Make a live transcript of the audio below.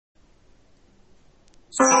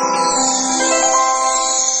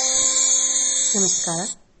ನಮಸ್ಕಾರ.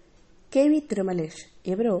 ಕೆ.ವಿ. ತಿರುಮಲೇಶ್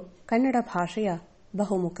ಇವರು ಕನ್ನಡ ಭಾಷೆಯ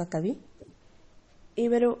ಬಹುಮುಖ ಕವಿ.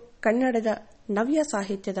 ಇವರು ಕನ್ನಡದ ನವ್ಯ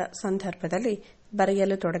ಸಾಹಿತ್ಯದ ಸಂದರ್ಭದಲ್ಲಿ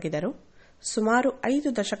ಬರೆಯಲು ತೊಡಗಿದರು. ಸುಮಾರು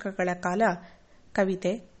 5 ದಶಕಗಳ ಕಾಲ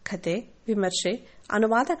ಕವಿತೆ, ಕಥೆ, ವಿಮರ್ಶೆ,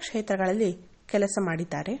 ಅನುವಾದ ಕ್ಷೇತ್ರಗಳಲ್ಲಿ ಕೆಲಸ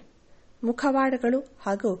ಮಾಡಿದ್ದಾರೆ. ಮುಖವಾಡಗಳು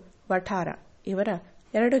ಹಾಗೂ ವಠಾರ ಇವರ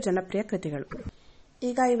 2 ಜನಪ್ರಿಯ ಕೃತಿಗಳು.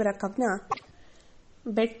 ಈಗ ಇವರ ಕವನ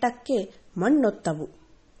ಬೆಟ್ಟಕ್ಕೆ ಮಣ್ಣೊತ್ತವು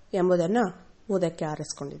ಎಂಬುದನ್ನು ಓದಕ್ಕೆ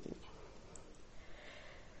ಆರಿಸಿಕೊಂಡಿದ್ದೀನಿ.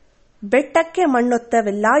 ಬೆಟ್ಟಕ್ಕೆ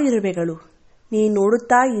ಮಣ್ಣೊತ್ತವೆಲ್ಲ ಇರುವೆಗಳು ನೀ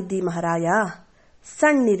ನೋಡುತ್ತಾ ಇದ್ದಿ ಮಹಾರಾಯ.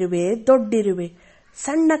 ಸಣ್ಣಿರುವೆ, ದೊಡ್ಡಿರುವೆ,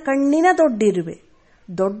 ಸಣ್ಣ ಕಣ್ಣಿನ ದೊಡ್ಡಿರುವೆ,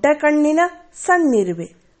 ದೊಡ್ಡ ಕಣ್ಣಿನ ಸಣ್ಣಿರುವೆ,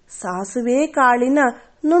 ಸಾಸುವೆ ಕಾಳಿನ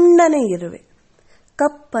ನುಣ್ಣನೆ ಇರುವೆ,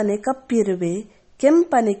 ಕಪ್ಪನೆ ಕಪ್ಪಿರುವೆ,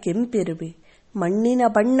 ಕೆಂಪನೆ ಕೆಂಪಿರುವೆ, ಮಣ್ಣಿನ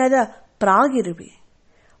ಬಣ್ಣದ ಪ್ರಾಗಿರುವೆ,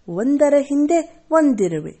 ಒಂದರ ಹಿಂದೆ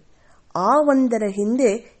ಒಂದಿರುವೆ, ಆ ಒಂದರ ಹಿಂದೆ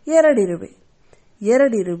ಎರಡಿರುವೆ,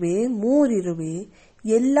 ಎರಡಿರುವೆ, ಮೂರಿರುವೆ,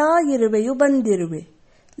 ಎಲ್ಲಾ ಇರುವೆಯು ಬಂದಿರುವೆ,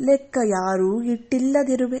 ಲೆಕ್ಕ ಯಾರೂ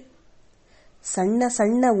ಇಟ್ಟಿಲ್ಲದಿರುವೆ, ಸಣ್ಣ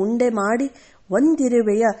ಸಣ್ಣ ಉಂಡೆ ಮಾಡಿ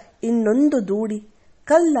ಒಂದಿರುವೆಯ ಇನ್ನೊಂದು ದೂಡಿ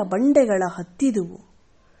ಕಲ್ಲ ಬಂಡೆಗಳ ಹತ್ತಿದುವು,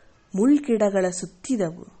 ಮುಳ್ಗಿಡಗಳ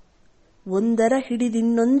ಸುತ್ತಿದವು, ಒಂದರ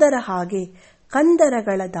ಹಿಡಿದಿನ್ನೊಂದರ ಹಾಗೆ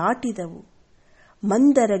ಕಂದರಗಳ ದಾಟಿದವು,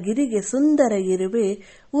 ಮಂದರ ಗಿರಿಗೆ ಸುಂದರ ಇರುವೆ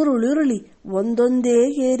ಉರುಳುರುಳಿ ಒಂದೊಂದೇ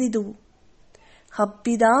ಏರಿದುವು,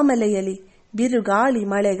 ಹಬ್ಬಿದ ಮಲೆಯಲಿ ಬಿರುಗಾಳಿ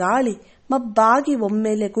ಮಳೆಗಾಳಿ ಮಬ್ಬಾಗಿ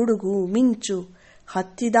ಒಮ್ಮೆಲೆ ಗುಡುಗು ಮಿಂಚು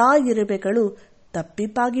ಹತ್ತಿದ ಇರುವೆಗಳು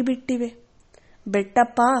ತಪ್ಪಿಪಾಗಿ ಬಿಟ್ಟಿವೆ.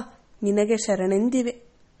 ಬೆಟ್ಟಪ್ಪ ನಿನಗೆ ಶರಣೆಂದಿವೆ,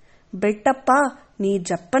 ಬೆಟ್ಟಪ್ಪ ನೀ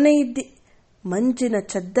ಜಪ್ಪನೆ ಇದ್ದಿ, ಮಂಜಿನ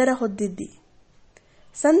ಚದ್ದರ ಹೊದ್ದಿದ್ದಿ,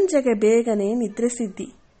 ಸಂಜೆಗೆ ಬೇಗನೆ ನಿದ್ರಿಸಿದ್ದಿ,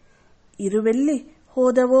 ಇರುವೆಲ್ಲಿ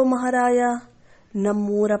ಹೋದವೋ ಮಹಾರಾಯ,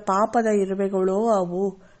 ನಮ್ಮೂರ ಪಾಪದ ಇರುವೆಗಳೋ ಅವು,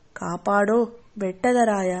 ಕಾಪಾಡೋ ಬೆಟ್ಟದ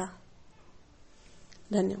ರಾಯ.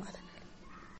 ಧನ್ಯವಾದ.